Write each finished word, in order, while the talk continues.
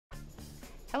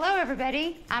Hello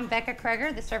everybody, I'm Becca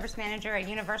Kreger, the Service Manager at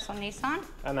Universal Nissan.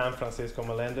 And I'm Francisco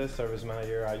Melendez, Service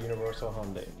Manager at Universal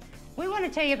Hyundai. We want to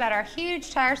tell you about our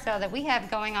huge tire sale that we have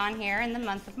going on here in the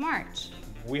month of March.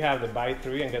 We have the buy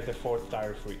 3 and get the 4th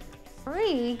tire free.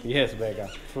 Free? Yes, Becca,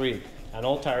 free. And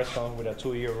all tires come with a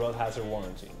 2-year road hazard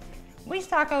warranty. We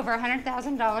stock over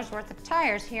 $100,000 worth of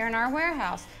tires here in our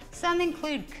warehouse. Some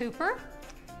include Cooper,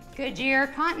 Goodyear,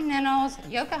 Continentals,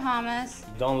 Yokohamas,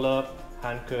 Dunlop,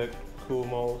 Hankook,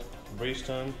 Kumho,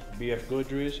 Bridgestone, BF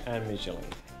Goodrich, and Michelin.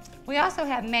 We also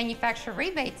have manufacturer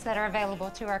rebates that are available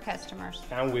to our customers.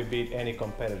 And we beat any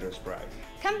competitor's price.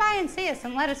 Come by and see us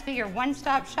and let us be your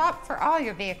one-stop shop for all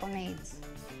your vehicle needs.